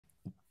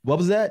What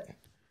was that?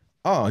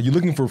 Oh, you're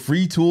looking for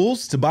free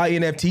tools to buy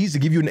NFTs to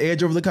give you an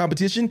edge over the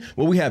competition?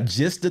 Well, we have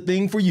just the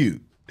thing for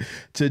you.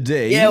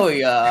 Today, yeah,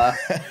 we are.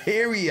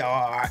 Here we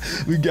are.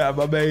 We got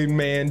my main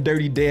man,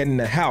 Dirty Dan, in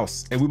the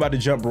house, and we're about to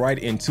jump right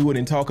into it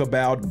and talk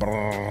about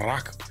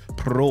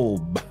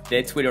Blockprobe.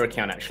 Their Twitter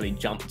account actually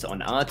jumped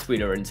on our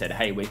Twitter and said,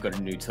 hey, we've got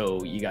a new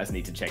tool. You guys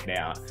need to check it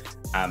out.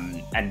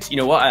 And you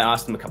know what? I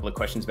asked them a couple of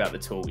questions about the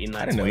tool in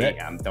that tweet.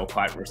 They were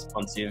quite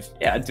responsive.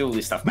 Yeah, I do all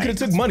this stuff, mate. We could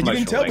have took money. You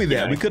didn't tell me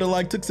that. We could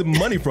have took some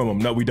money from them.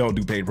 No, we don't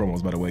do paid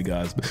promos, by the way,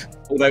 guys.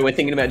 Although we're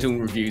thinking about doing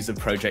reviews of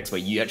projects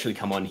where you actually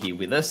come on here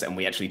with us and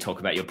we actually talk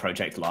about your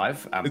project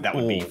live. That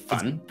would be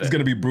fun. It's going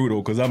to be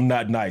brutal because I'm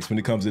not nice when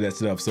it comes to that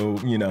stuff. So,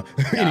 you know,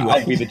 anyway.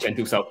 I'll be the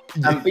gentle self.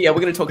 But yeah,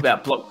 we're going to talk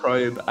about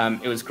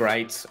Blockprobe. It was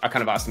great. I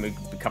kind of asked them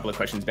a couple of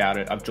questions about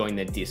it. I've joined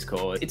their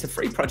Discord. It's a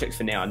free project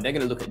for now, and they're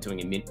going to look at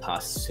doing a mint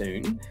pass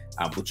soon,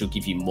 which will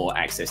give you more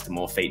access to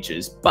more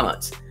features.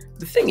 But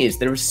the thing is,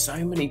 there are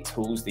so many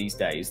tools these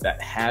days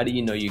that how do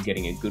you know you're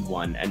getting a good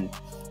one? And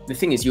the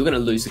thing is, you're going to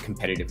lose a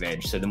competitive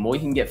edge. So the more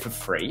you can get for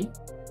free,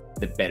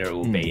 the better it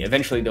will be.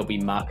 Eventually, there'll be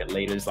market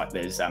leaders like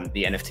there's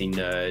the NFT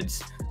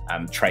nerds,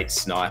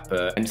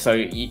 Traitsniper. And so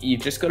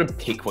you've just got to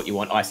pick what you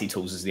want.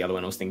 Icy.tools is the other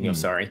one I was thinking of,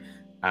 sorry.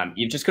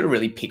 You've just got to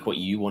really pick what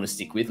you want to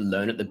stick with,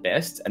 learn it the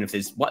best. And if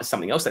there's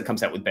something else that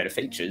comes out with better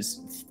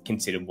features,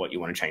 consider what you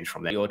want to change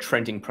from there. Your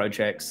trending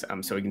projects,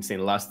 so we can see in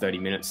the last 30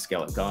 minutes,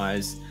 scale it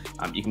guys.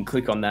 You can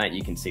click on that.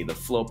 You can see the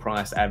floor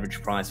price,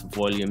 average price,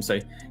 volume. So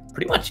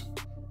pretty much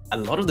a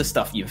lot of the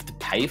stuff you have to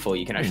pay for,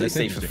 you can actually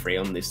see for free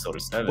on this sort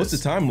of service. What's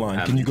the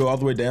timeline? Can you go all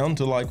the way down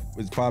to like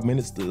 5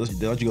 minutes? Did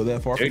you go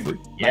that far for free?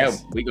 Yeah,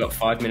 nice. We got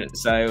 5-minute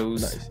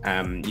sales.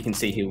 Nice. You can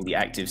see here the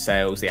active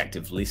sales, the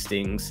active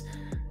listings.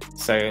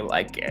 So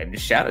like,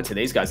 shout out to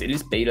these guys. It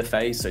is beta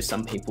phase, so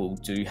some people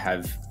do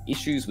have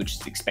issues, which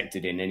is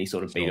expected in any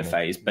sort of beta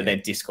phase, but their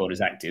Discord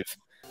is active.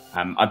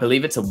 I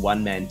believe it's a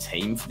one-man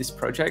team for this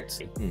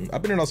project.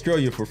 I've been in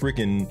Australia for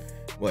freaking,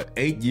 what,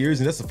 8 years,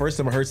 and that's the first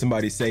time I heard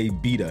somebody say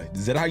beta.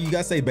 Is that how you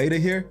guys say beta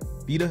here?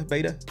 Beta?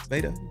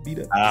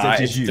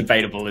 It's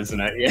debatable, isn't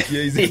it?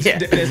 Yeah,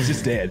 that's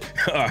just dead.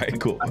 All right,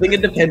 cool. I think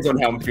it depends on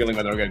how I'm feeling,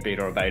 whether I go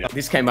beta or beta.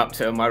 This came up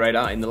to my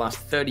radar in the last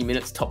 30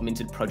 minutes, top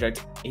minted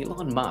project,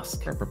 Elon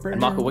Musk.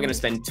 And Michael, we're going to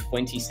spend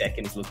 20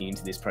 seconds looking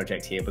into this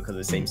project here because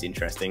it seems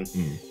interesting.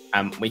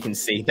 We can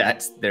see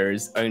that there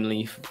is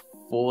only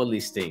 4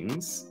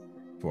 listings.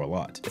 For a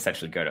lot. Let's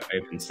actually go to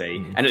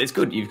OpenSea. And it's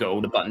good. You've got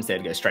all the buttons there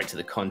to go straight to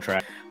the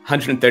contract.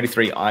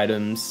 133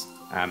 items.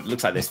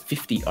 Looks like there's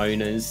 50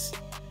 owners.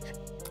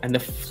 And the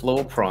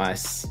floor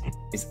price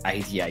is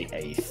 88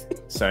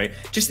 ETH. So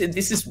just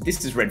this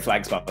is red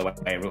flags, by the way,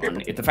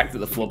 everyone. If the fact that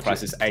the floor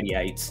price is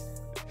 88,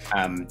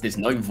 there's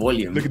no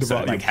volume. Look at the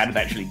volume. Like, how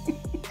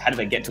do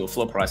they get to a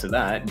floor price of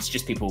that? It's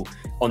just people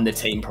on the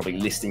team probably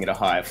listing at a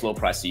higher floor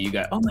price. So you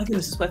go, oh my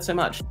goodness, it's worth so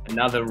much.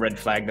 Another red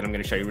flag that I'm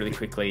going to show you really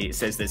quickly. It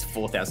says there's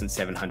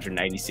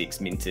 4,786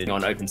 minted.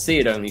 On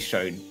OpenSea, it only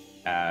showed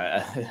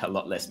a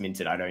lot less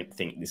minted. I don't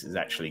think this is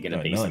actually going to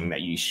be something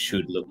that you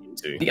should look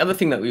into. The other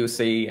thing that we will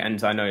see,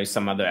 and I know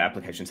some other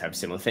applications have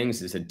similar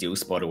things, is a deal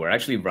spotter where it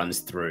actually runs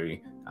through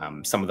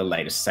some of the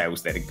latest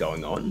sales that are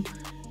going on,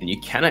 and you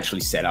can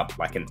actually set up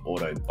like an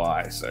auto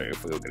buy. So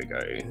if we were going to go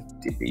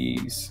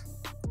Dippies,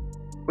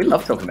 we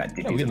love talking about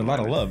Dippies. Yeah, we're getting a lot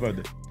of love,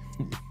 aren't they?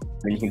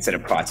 Then you can set a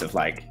price of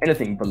like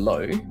anything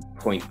below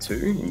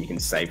 0.2, and you can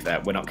save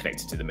that. We're not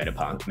connected to the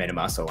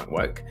MetaMask, so it won't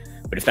work.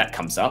 But if that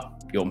comes up,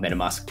 your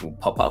MetaMask will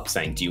pop up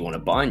saying, do you want to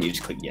buy? And you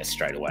just click yes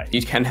straight away.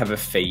 You can have a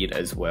feed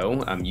as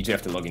well. You do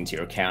have to log into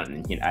your account, and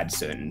you can add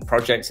certain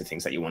projects or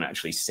things that you want to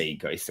actually see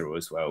go through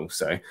as well.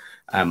 So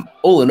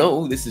all in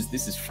all, this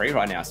is free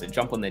right now. So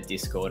jump on their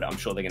Discord. I'm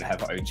sure they're going to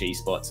have OG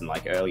spots and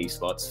like early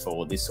spots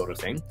for this sort of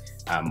thing.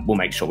 We'll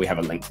make sure we have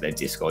a link to their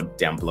Discord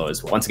down below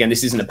as well. Once again,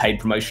 this isn't a paid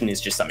promotion.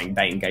 It's just something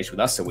they engage with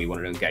us, so we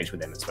wanted to engage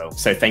with them as well.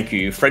 So thank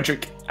you,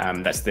 Frederick.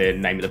 That's the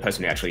name of the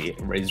person who actually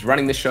is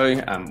running the show.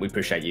 We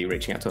appreciate you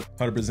reaching out to us.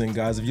 100%,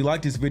 guys. If you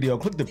like this video,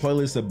 click the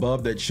playlist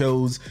above that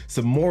shows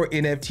some more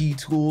NFT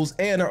tools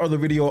and our other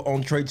video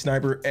on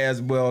Traitsniper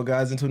as well,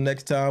 guys. Until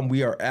next time,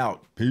 we are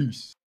out. Peace.